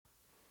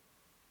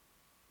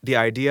The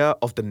idea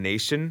of the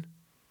nation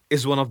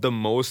is one of the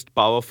most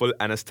powerful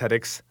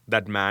anesthetics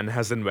that man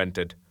has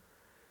invented.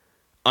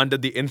 Under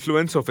the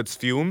influence of its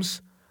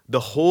fumes, the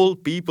whole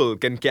people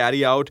can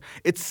carry out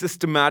its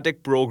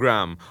systematic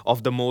program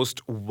of the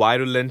most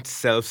virulent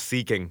self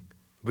seeking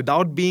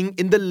without being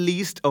in the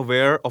least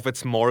aware of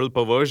its moral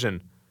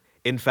perversion.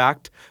 In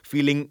fact,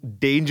 feeling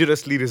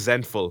dangerously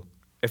resentful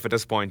if it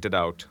is pointed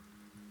out.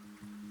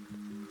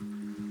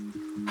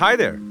 Hi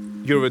there,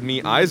 you're with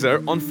me,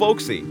 Izer, on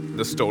Folksy,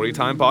 the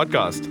Storytime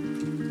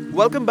podcast.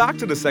 Welcome back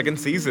to the second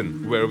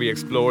season, where we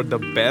explored the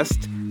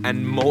best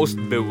and most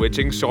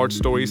bewitching short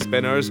story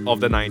spinners of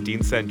the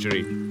 19th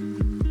century.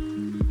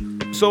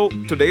 So,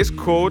 today's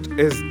quote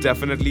is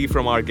definitely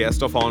from our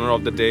guest of honor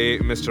of the day,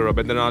 Mr.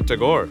 Rabindranath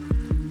Tagore.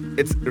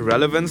 Its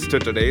relevance to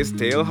today's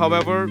tale,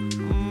 however,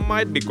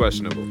 might be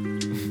questionable.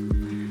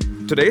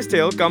 Today's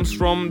tale comes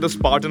from the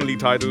Spartanly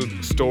titled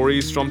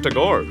Stories from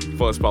Tagore,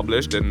 first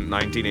published in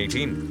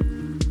 1918.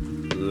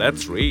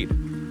 Let's read.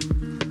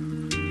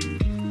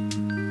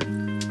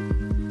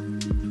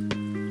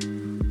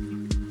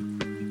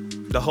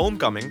 The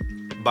Homecoming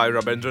by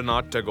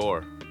Rabindranath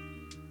Tagore.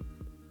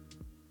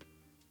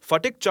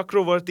 Phatik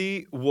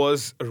Chakravarti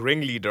was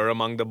ringleader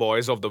among the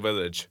boys of the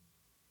village.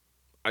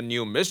 A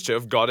new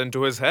mischief got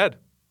into his head.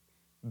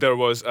 There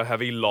was a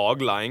heavy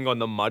log lying on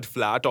the mud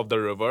flat of the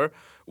river,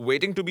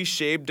 waiting to be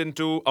shaped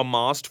into a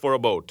mast for a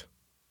boat.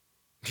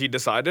 He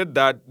decided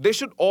that they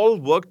should all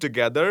work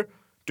together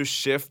to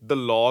shift the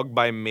log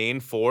by main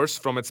force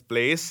from its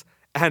place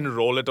and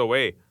roll it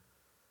away.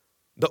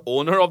 The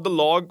owner of the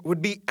log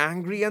would be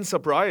angry and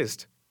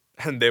surprised,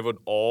 and they would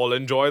all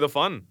enjoy the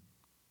fun.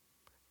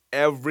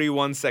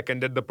 Everyone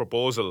seconded the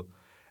proposal,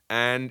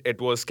 and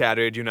it was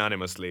carried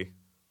unanimously.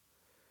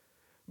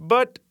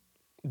 But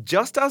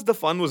just as the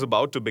fun was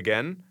about to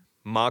begin,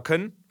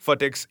 Makhan,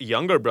 Phatik's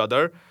younger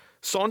brother,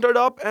 sauntered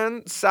up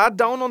and sat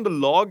down on the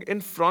log in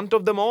front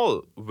of them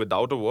all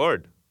without a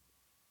word.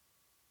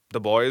 The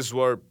boys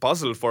were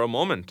puzzled for a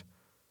moment.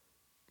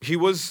 He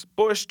was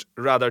pushed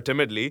rather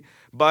timidly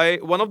by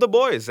one of the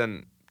boys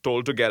and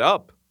told to get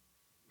up.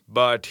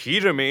 But he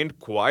remained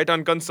quite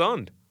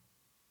unconcerned.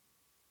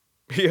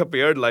 He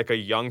appeared like a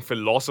young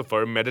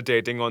philosopher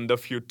meditating on the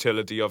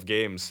futility of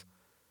games.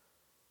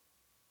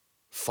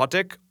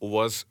 Phatik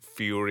was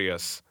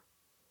furious.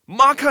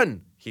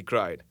 Makhan, he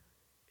cried,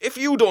 if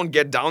you don't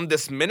get down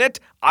this minute,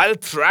 I'll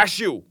thrash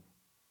you.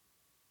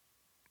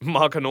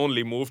 Makhan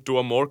only moved to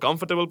a more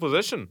comfortable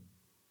position.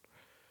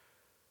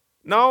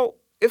 Now,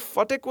 if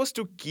Phatik was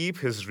to keep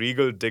his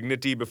regal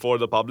dignity before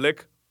the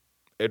public,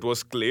 it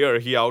was clear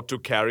he ought to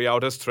carry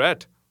out his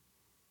threat.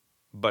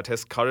 But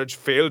his courage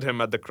failed him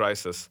at the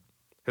crisis.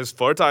 His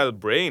fertile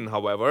brain,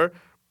 however,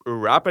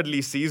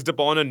 rapidly seized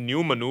upon a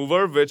new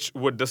maneuver which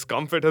would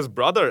discomfit his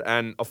brother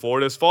and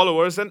afford his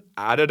followers an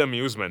added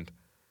amusement.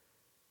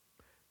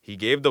 He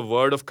gave the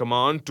word of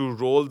command to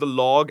roll the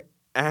log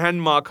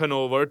and Makhan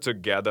over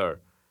together.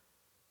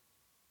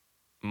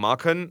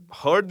 Makhan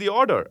heard the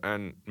order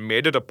and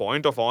made it a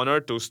point of honor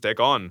to stick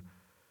on.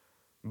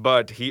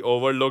 But he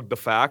overlooked the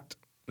fact,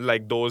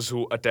 like those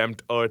who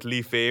attempt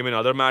earthly fame in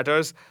other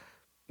matters,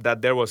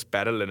 that there was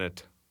peril in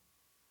it.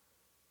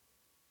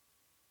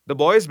 The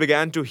boys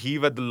began to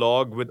heave at the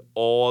log with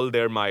all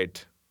their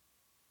might,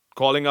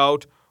 calling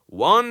out,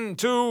 1,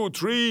 2,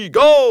 3,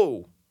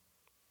 go!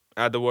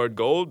 At the word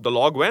go, the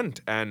log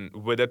went, and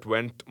with it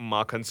went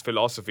Makhan's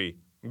philosophy,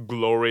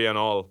 glory and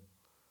all.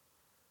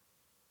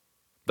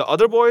 The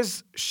other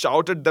boys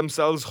shouted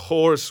themselves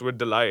hoarse with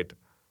delight.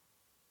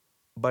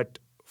 But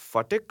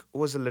Phatik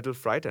was a little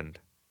frightened.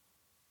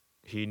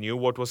 He knew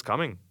what was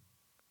coming.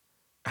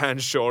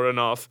 And sure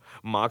enough,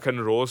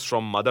 Makhan rose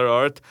from Mother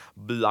Earth,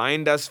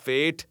 blind as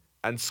fate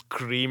and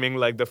screaming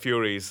like the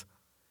Furies.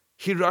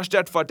 He rushed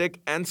at Phatik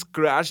and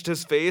scratched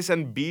his face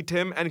and beat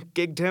him and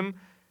kicked him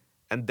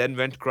and then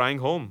went crying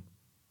home.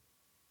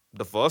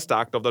 The first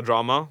act of the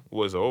drama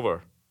was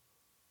over.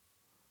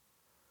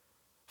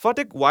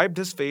 Phatik wiped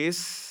his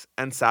face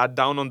and sat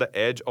down on the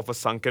edge of a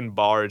sunken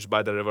barge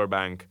by the river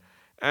bank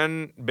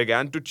and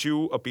began to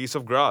chew a piece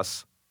of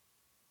grass.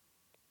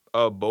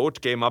 A boat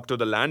came up to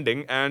the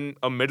landing, and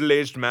a middle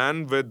aged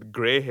man with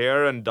grey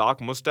hair and dark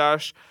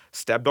mustache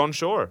stepped on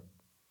shore.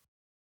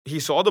 He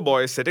saw the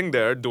boy sitting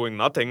there doing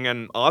nothing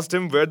and asked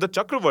him where the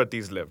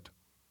Chakravartis lived.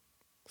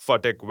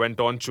 Phatik went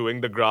on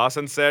chewing the grass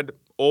and said,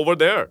 over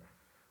there.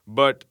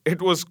 But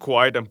it was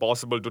quite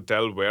impossible to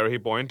tell where he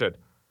pointed.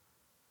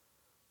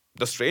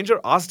 The stranger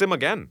asked him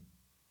again.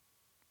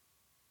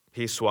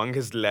 He swung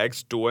his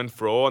legs to and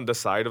fro on the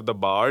side of the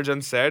barge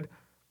and said,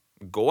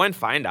 go and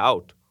find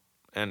out,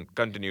 and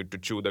continued to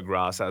chew the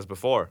grass as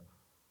before.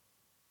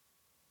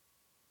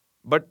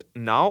 But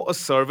now a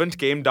servant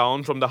came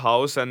down from the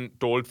house and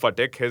told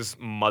Phatik his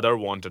mother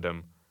wanted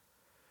him.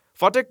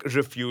 Phatik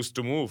refused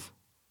to move.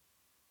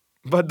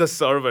 But the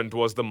servant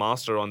was the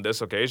master on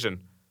this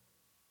occasion.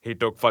 He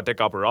took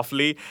Phatik up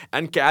roughly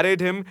and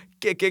carried him,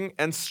 kicking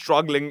and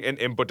struggling in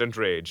impotent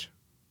rage.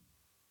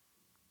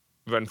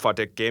 When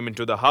Phatik came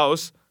into the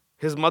house,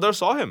 his mother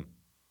saw him.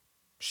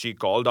 She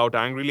called out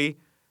angrily,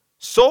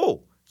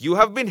 so, You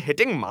have been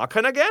hitting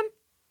Makhan again?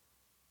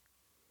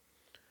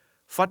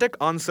 Fatek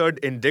answered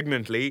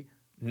indignantly,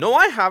 No,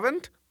 I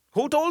haven't.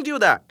 Who told you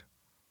that?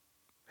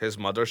 His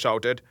mother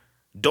shouted,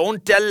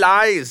 Don't tell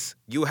lies!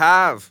 You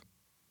have!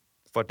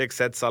 Fatek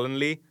said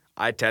sullenly,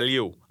 I tell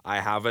you, I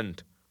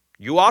haven't.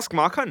 You ask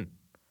Makhan.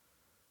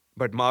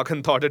 But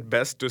Makhan thought it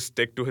best to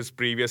stick to his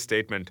previous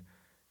statement.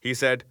 He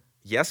said,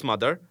 Yes,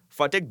 mother,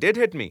 Fatek did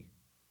hit me.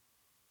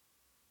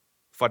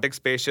 Fatek's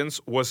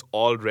patience was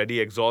already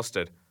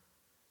exhausted.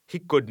 He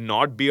could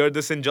not bear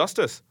this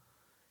injustice.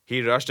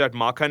 He rushed at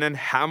Makhan and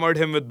hammered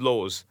him with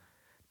blows.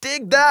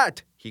 Take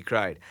that, he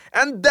cried,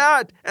 and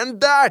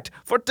that,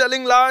 for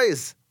telling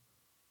lies.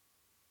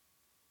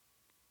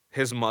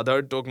 His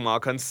mother took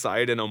Makhan's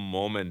side in a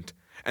moment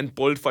and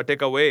pulled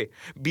Fatek away,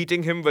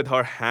 beating him with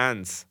her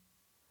hands.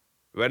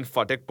 When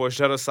Fatek pushed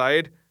her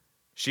aside,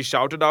 she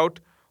shouted out,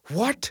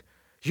 What?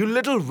 You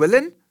little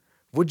villain?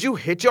 Would you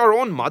hit your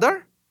own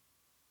mother?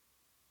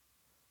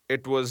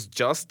 It was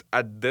just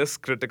at this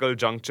critical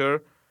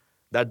juncture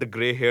that the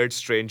grey haired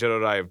stranger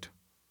arrived.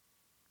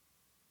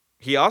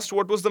 He asked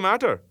what was the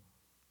matter.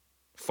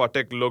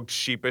 Fatek looked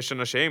sheepish and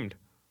ashamed.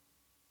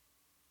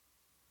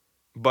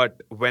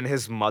 But when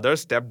his mother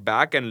stepped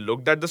back and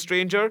looked at the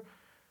stranger,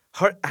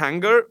 her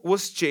anger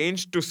was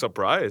changed to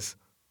surprise,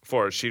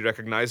 for she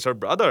recognized her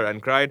brother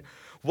and cried,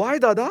 Why,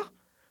 Dada?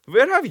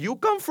 Where have you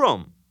come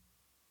from?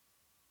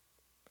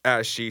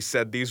 As she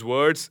said these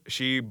words,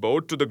 she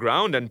bowed to the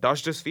ground and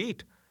touched his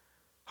feet.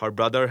 Her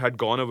brother had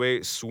gone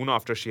away soon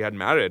after she had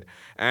married,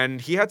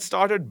 and he had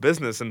started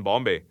business in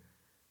Bombay.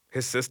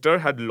 His sister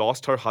had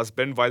lost her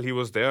husband while he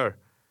was there.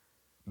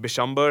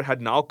 Bishambar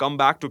had now come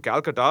back to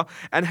Calcutta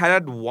and had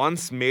at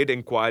once made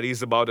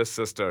inquiries about his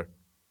sister.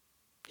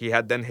 He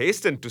had then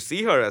hastened to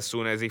see her as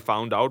soon as he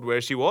found out where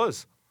she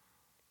was.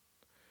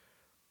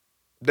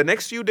 The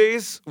next few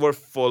days were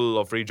full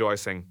of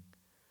rejoicing.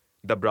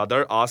 The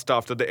brother asked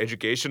after the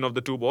education of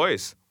the two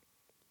boys.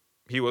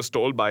 He was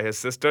told by his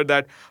sister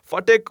that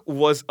Fatek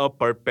was a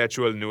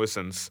perpetual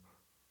nuisance.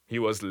 He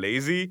was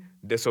lazy,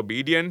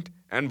 disobedient,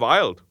 and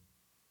wild.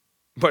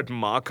 But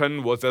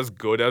Makhan was as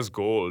good as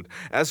gold,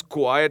 as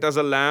quiet as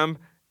a lamb,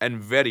 and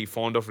very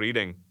fond of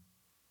reading.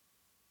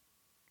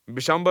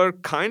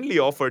 Bishambar kindly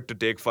offered to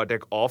take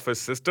Fatek off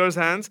his sister's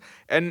hands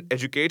and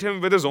educate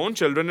him with his own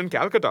children in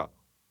Calcutta.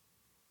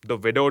 The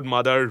widowed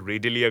mother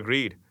readily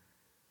agreed.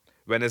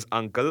 When his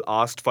uncle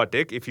asked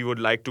Fatek if he would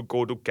like to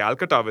go to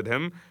Calcutta with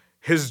him,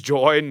 his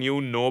joy knew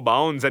no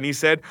bounds, and he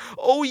said,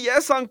 Oh,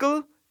 yes,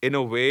 uncle, in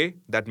a way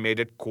that made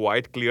it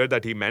quite clear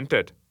that he meant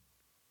it.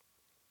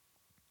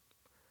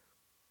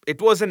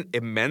 It was an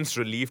immense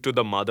relief to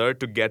the mother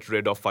to get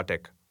rid of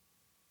Fatek.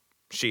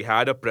 She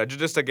had a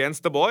prejudice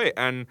against the boy,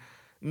 and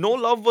no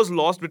love was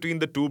lost between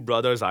the two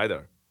brothers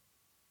either.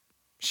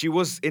 She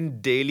was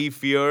in daily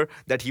fear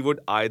that he would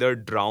either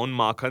drown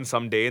Makhan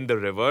someday in the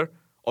river,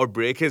 or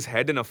break his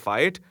head in a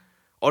fight,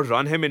 or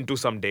run him into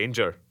some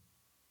danger.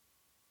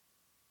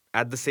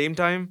 At the same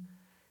time,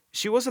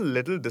 she was a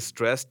little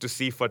distressed to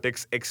see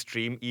Fatek's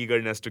extreme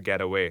eagerness to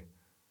get away.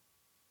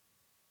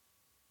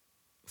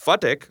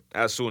 Fatek,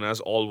 as soon as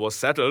all was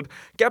settled,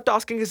 kept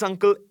asking his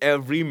uncle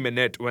every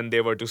minute when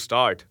they were to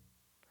start.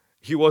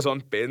 He was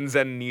on pins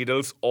and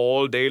needles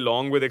all day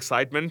long with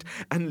excitement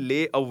and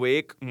lay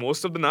awake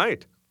most of the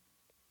night.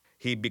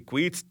 He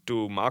bequeathed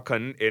to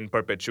Makhan in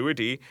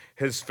perpetuity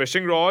his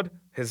fishing rod,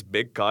 his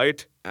big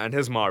kite, and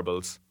his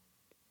marbles.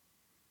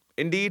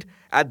 Indeed,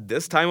 at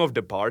this time of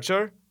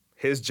departure,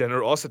 his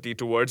generosity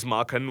towards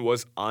Makhan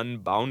was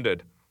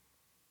unbounded.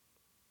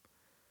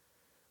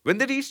 When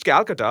they reached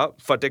Calcutta,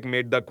 Fatek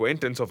made the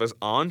acquaintance of his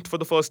aunt for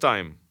the first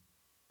time.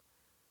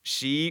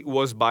 She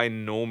was by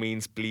no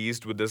means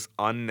pleased with this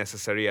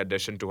unnecessary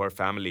addition to her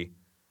family.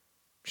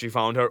 She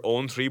found her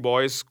own three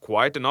boys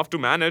quite enough to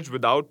manage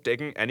without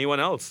taking anyone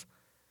else.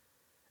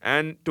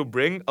 And to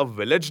bring a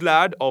village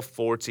lad of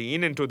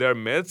 14 into their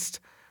midst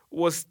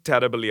was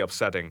terribly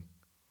upsetting.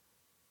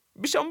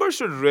 Bishambar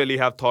should really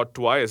have thought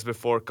twice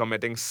before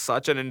committing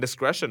such an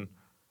indiscretion.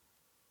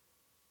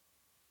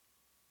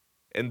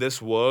 In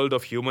this world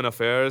of human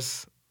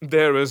affairs,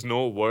 there is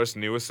no worse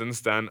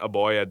nuisance than a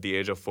boy at the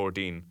age of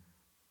 14.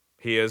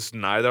 He is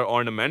neither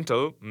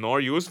ornamental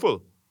nor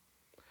useful.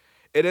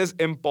 It is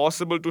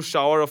impossible to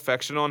shower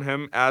affection on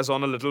him as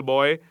on a little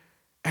boy,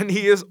 and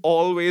he is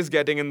always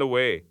getting in the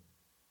way.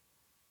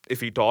 If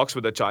he talks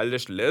with a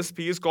childish lisp,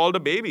 he is called a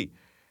baby.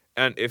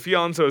 And if he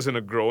answers in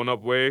a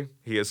grown-up way,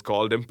 he is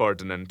called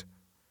impertinent.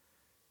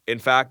 In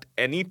fact,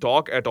 any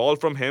talk at all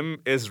from him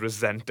is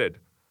resented.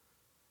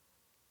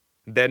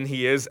 Then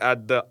he is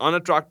at the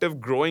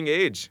unattractive growing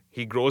age.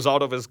 He grows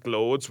out of his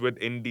clothes with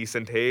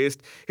indecent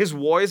haste. His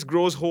voice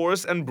grows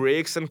hoarse and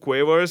breaks and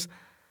quavers.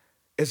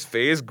 His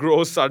face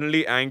grows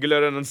suddenly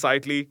angular and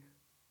unsightly.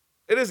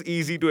 It is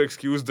easy to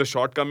excuse the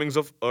shortcomings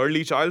of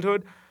early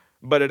childhood,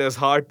 but it is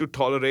hard to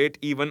tolerate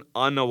even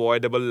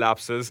unavoidable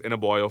lapses in a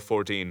boy of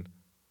 14.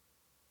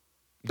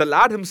 The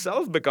lad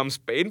himself becomes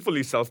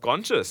painfully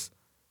self-conscious.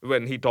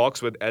 When he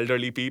talks with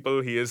elderly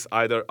people, he is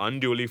either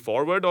unduly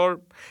forward or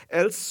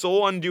else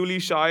so unduly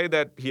shy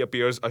that he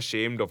appears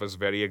ashamed of his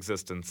very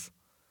existence.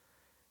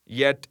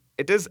 Yet,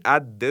 it is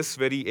at this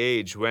very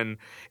age when,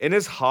 in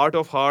his heart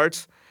of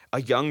hearts,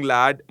 a young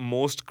lad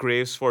most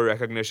craves for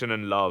recognition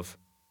and love,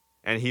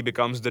 and he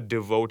becomes the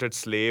devoted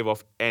slave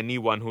of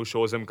anyone who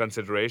shows him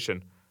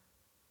consideration.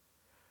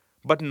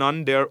 But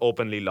none dare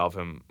openly love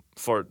him,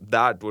 for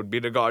that would be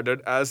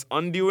regarded as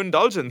undue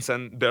indulgence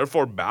and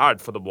therefore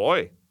bad for the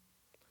boy.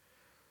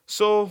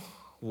 So,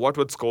 what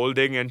with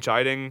scolding and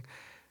chiding,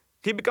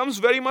 he becomes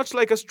very much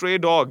like a stray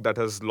dog that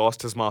has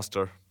lost his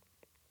master.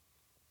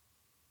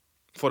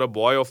 For a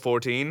boy of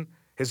 14,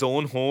 his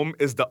own home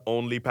is the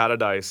only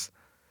paradise.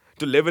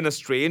 To live in a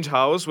strange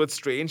house with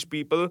strange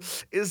people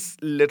is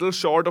little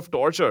short of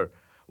torture,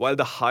 while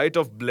the height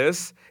of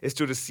bliss is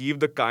to receive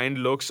the kind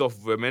looks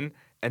of women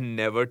and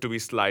never to be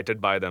slighted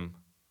by them.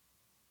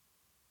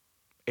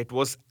 It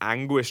was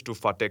anguish to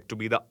Fatik to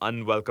be the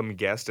unwelcome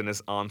guest in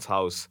his aunt's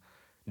house,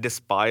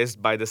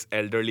 despised by this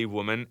elderly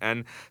woman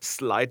and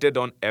slighted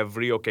on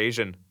every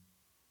occasion.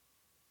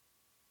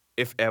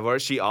 If ever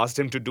she asked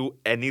him to do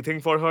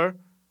anything for her,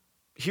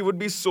 he would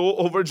be so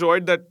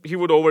overjoyed that he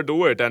would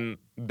overdo it, and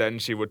then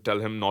she would tell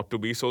him not to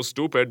be so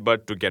stupid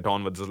but to get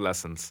on with his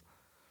lessons.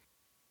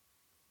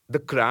 The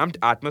cramped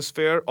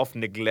atmosphere of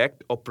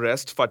neglect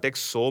oppressed Fatik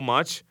so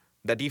much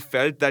that he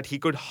felt that he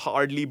could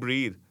hardly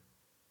breathe.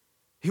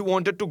 He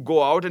wanted to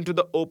go out into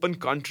the open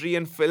country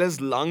and fill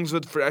his lungs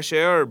with fresh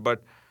air,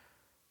 but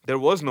there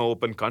was no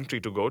open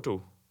country to go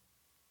to.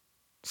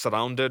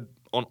 Surrounded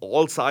on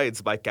all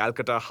sides by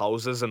Calcutta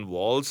houses and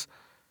walls,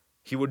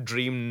 he would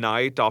dream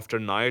night after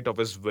night of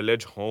his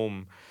village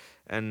home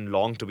and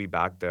long to be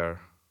back there.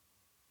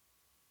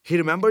 He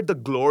remembered the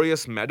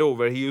glorious meadow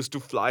where he used to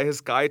fly his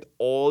kite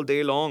all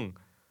day long,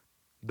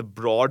 the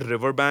broad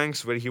river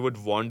banks where he would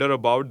wander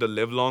about the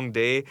livelong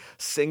day,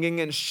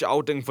 singing and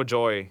shouting for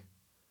joy,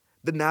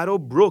 the narrow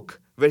brook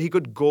where he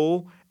could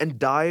go and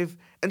dive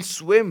and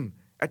swim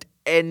at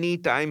any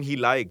time he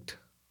liked.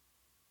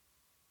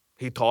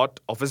 He thought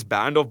of his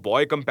band of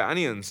boy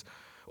companions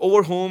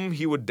over whom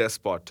he would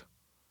despot,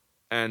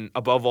 and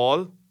above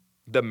all,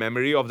 the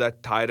memory of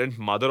that tyrant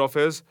mother of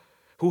his,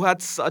 who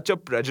had such a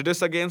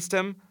prejudice against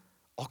him,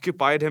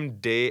 occupied him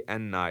day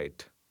and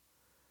night.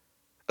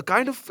 A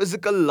kind of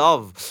physical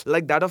love,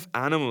 like that of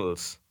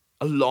animals,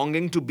 a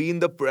longing to be in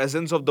the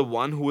presence of the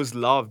one who is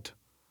loved,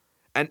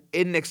 an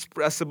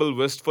inexpressible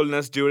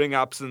wistfulness during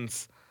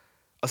absence,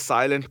 a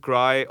silent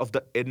cry of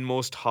the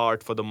inmost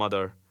heart for the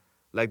mother,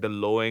 like the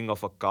lowing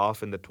of a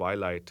calf in the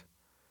twilight.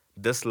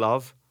 This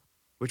love,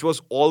 which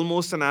was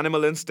almost an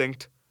animal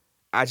instinct,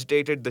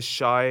 agitated the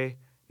shy,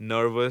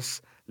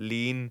 nervous,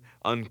 lean,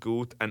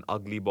 uncouth, and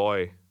ugly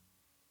boy.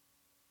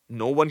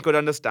 No one could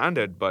understand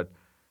it, but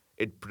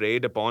it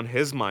preyed upon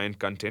his mind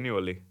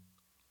continually.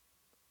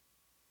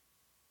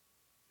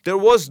 There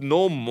was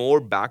no more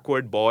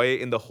backward boy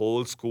in the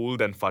whole school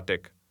than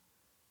Fatik.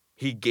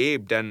 He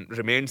gaped and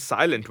remained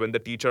silent when the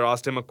teacher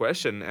asked him a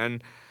question,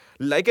 and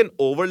like an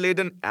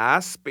overladen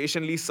ass,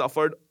 patiently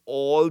suffered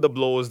all the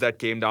blows that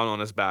came down on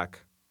his back.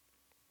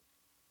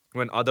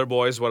 When other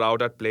boys were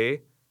out at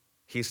play,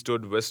 he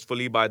stood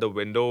wistfully by the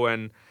window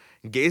and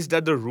gazed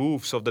at the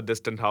roofs of the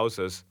distant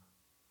houses.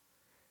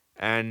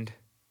 And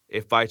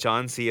if by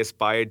chance he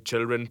espied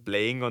children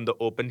playing on the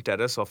open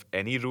terrace of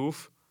any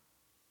roof,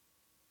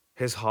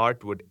 his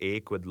heart would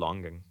ache with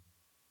longing.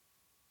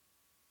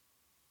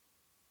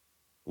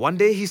 One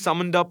day he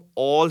summoned up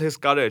all his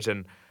courage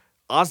and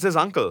asked his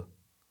uncle,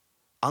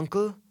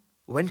 "Uncle,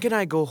 when can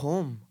I go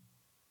home?"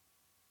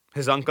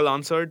 His uncle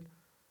answered,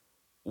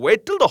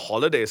 "Wait till the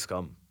holidays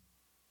come."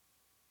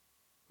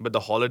 But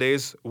the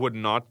holidays would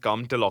not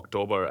come till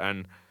October,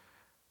 and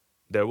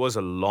there was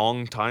a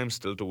long time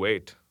still to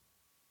wait.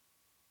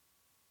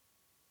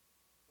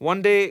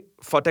 One day,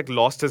 Fatek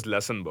lost his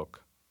lesson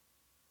book.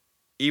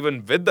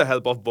 Even with the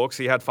help of books,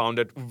 he had found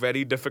it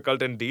very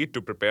difficult indeed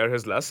to prepare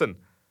his lesson.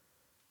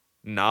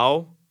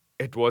 Now,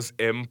 it was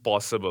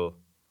impossible.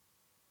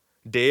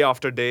 Day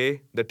after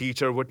day, the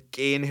teacher would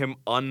cane him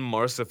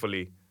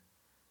unmercifully.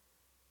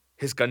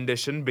 His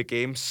condition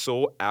became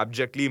so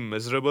abjectly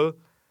miserable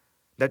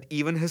that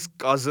even his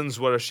cousins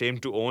were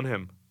ashamed to own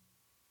him.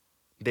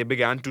 They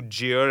began to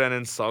jeer and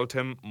insult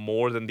him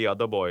more than the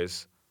other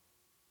boys.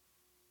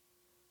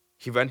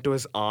 He went to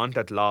his aunt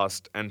at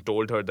last and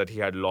told her that he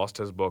had lost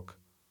his book.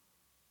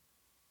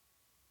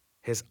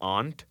 His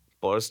aunt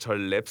pursed her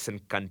lips in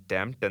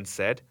contempt and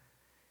said,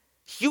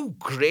 "You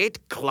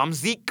great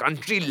clumsy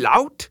country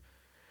lout!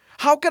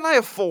 How can I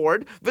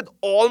afford, with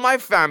all my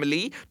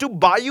family, to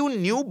buy you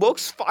new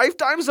books 5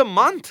 times a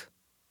month?"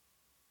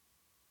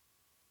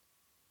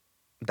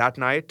 That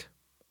night,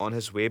 on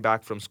his way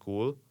back from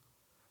school,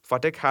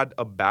 Fatik had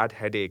a bad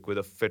headache with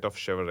a fit of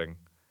shivering.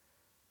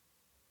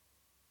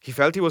 He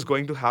felt he was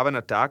going to have an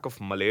attack of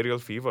malarial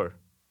fever.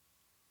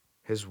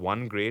 His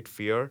one great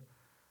fear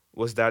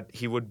was that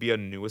he would be a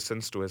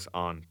nuisance to his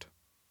aunt.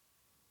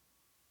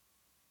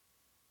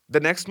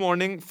 The next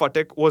morning,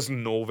 Fatik was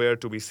nowhere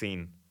to be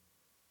seen.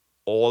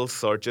 All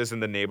searches in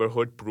the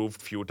neighborhood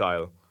proved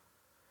futile.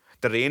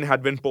 The rain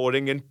had been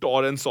pouring in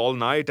torrents all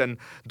night, and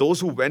those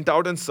who went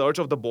out in search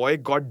of the boy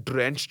got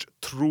drenched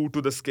through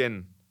to the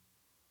skin.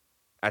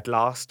 At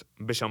last,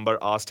 Bishambar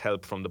asked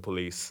help from the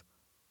police.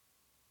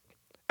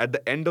 At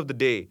the end of the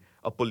day,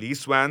 a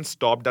police van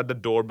stopped at the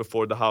door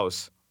before the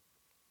house.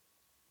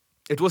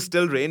 It was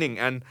still raining,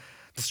 and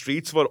the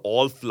streets were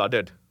all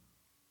flooded.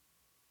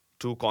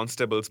 Two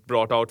constables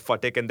brought out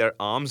Fatik in their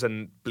arms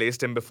and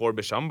placed him before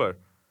Bishambar.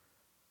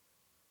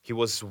 He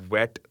was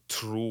wet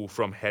through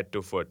from head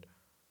to foot,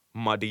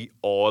 muddy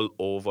all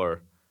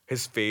over,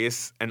 his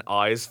face and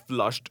eyes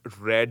flushed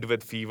red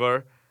with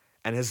fever,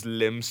 and his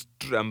limbs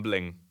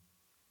trembling.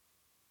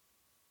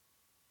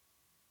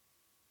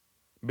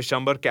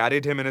 Bishambar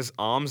carried him in his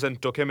arms and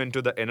took him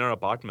into the inner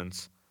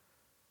apartments.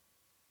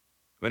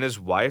 When his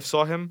wife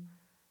saw him,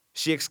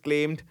 she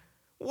exclaimed,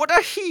 "What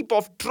a heap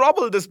of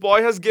trouble this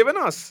boy has given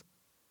us!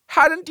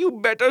 Hadn't you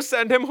better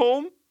send him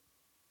home?"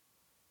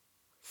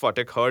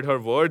 Fatik heard her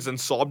words and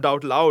sobbed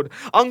out loud,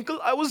 "Uncle,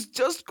 I was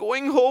just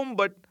going home,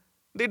 but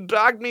they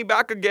dragged me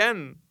back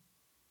again."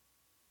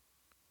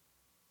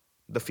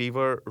 The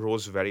fever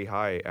rose very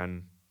high,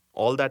 and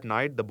all that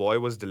night the boy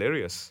was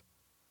delirious.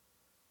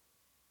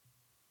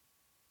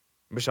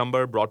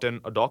 Bishambar brought in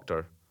a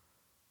doctor.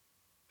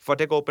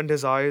 Fatik opened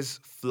his eyes,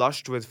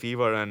 flushed with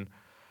fever, and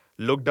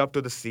looked up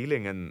to the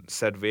ceiling and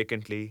said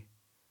vacantly,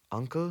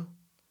 "Uncle,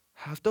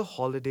 have the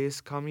holidays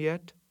come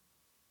yet?"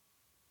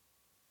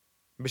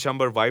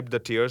 Bishambar wiped the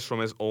tears from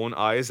his own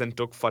eyes and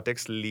took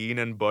Fatik's lean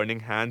and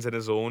burning hands in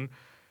his own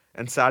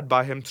and sat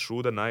by him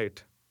through the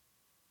night.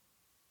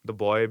 The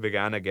boy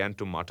began again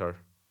to mutter.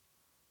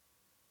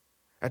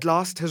 At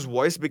last his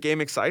voice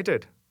became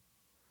excited.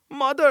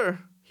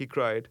 "Mother," he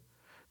cried,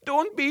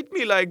 "don't beat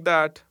me like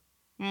that.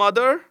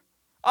 Mother,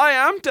 I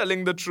am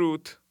telling the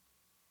truth."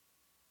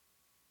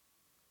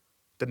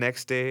 The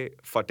next day,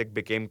 Fatik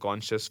became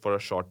conscious for a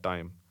short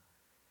time.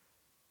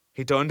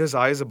 He turned his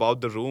eyes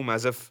about the room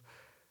as if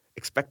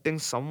expecting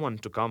someone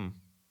to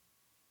come.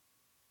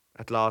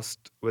 At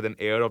last, with an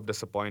air of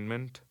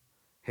disappointment,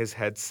 his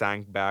head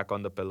sank back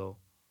on the pillow.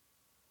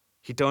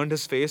 He turned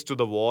his face to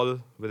the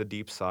wall with a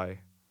deep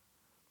sigh.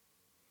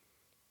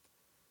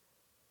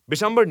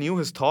 Bishambar knew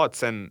his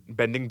thoughts and,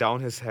 bending down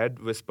his head,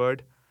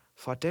 whispered,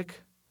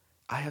 "Fatik,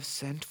 I have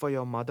sent for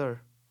your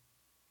mother."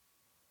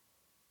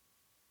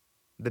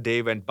 The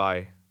day went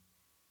by.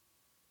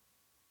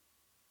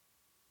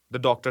 The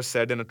doctor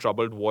said in a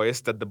troubled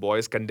voice that the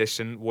boy's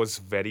condition was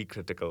very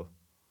critical.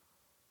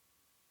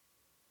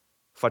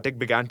 Fatik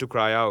began to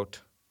cry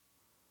out,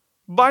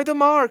 "By the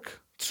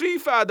mark, 3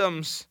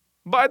 fathoms!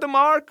 By the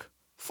mark,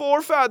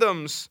 4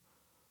 fathoms!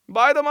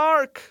 By the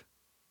mark!"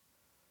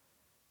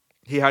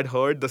 He had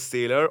heard the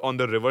sailor on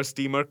the river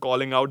steamer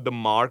calling out the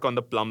mark on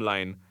the plumb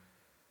line.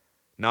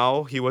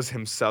 Now he was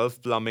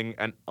himself plumbing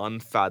an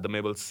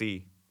unfathomable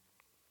sea.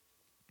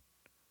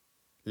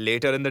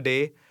 Later in the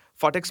day,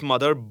 Fatik's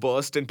mother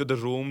burst into the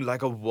room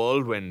like a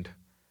whirlwind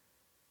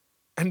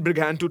and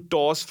began to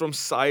toss from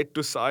side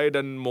to side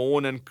and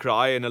moan and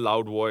cry in a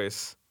loud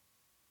voice.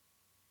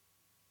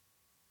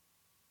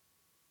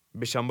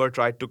 Bishambar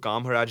tried to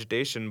calm her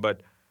agitation,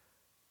 but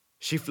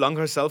she flung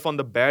herself on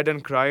the bed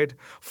and cried,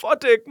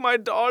 "Fatik, my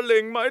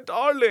darling, my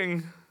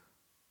darling."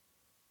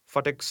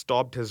 Fatik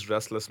stopped his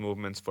restless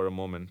movements for a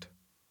moment.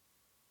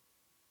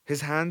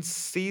 His hands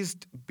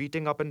ceased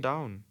beating up and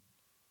down.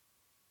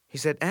 He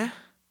said, "Eh?"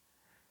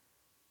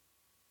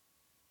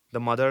 The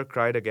mother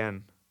cried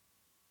again,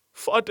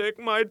 "Fatik,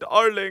 my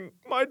darling,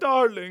 my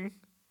darling."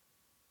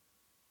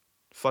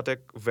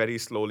 Fatik very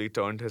slowly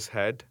turned his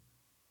head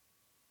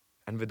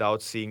and,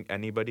 without seeing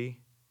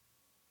anybody,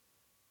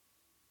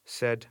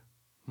 said,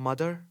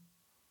 "Mother,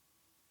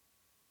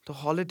 the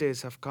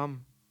holidays have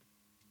come."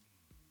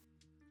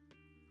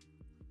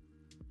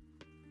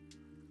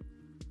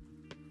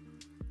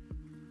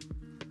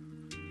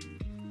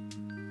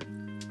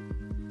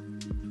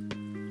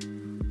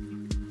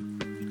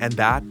 And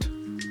that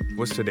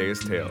was today's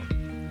tale.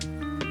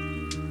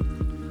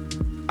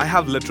 I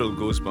have literal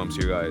goosebumps,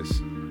 you guys.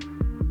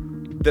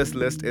 This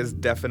list is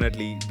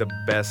definitely the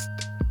best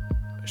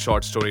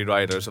short story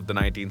writers of the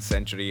 19th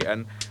century,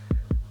 and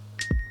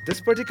this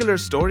particular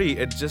story,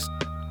 it just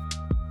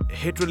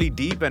hit really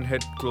deep and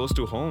hit close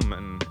to home,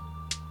 and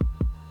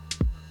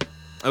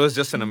it was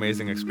just an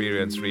amazing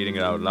experience reading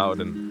it out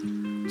loud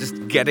and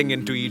just getting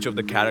into each of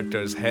the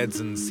characters' heads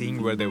and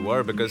seeing where they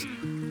were, because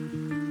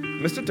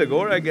Mr.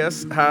 Tagore, I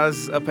guess,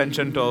 has a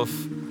penchant of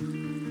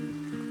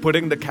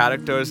putting the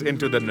characters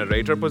into the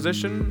narrator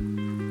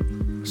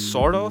position,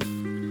 sort of,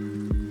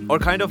 or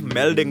kind of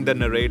melding the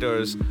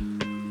narrator's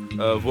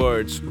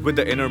words with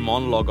the inner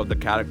monologue of the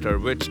character,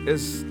 which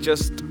is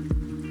just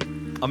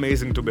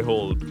amazing to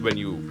behold when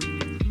you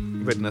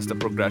witness the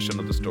progression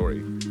of the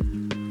story.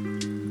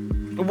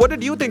 What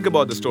did you think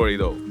about the story,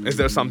 though? Is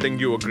there something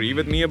you agree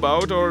with me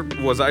about, or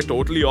was I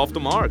totally off the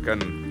mark?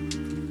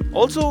 And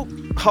also,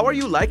 how are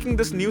you liking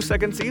this new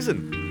second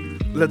season?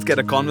 Let's get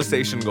a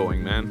conversation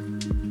going,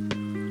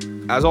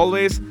 man. As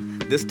always,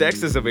 This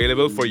text is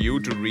available for you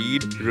to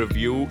read,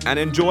 review, and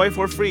enjoy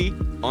for free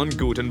on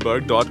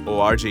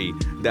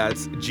Gutenberg.org.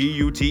 That's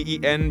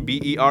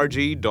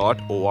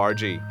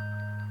Gutenberg.org.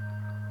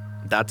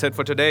 That's it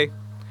for today.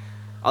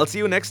 I'll see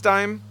you next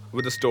time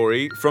with a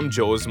story from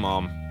Joe's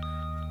mom.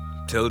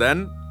 Till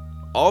then,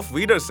 auf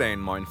Wiedersehen,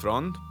 mein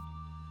Freund.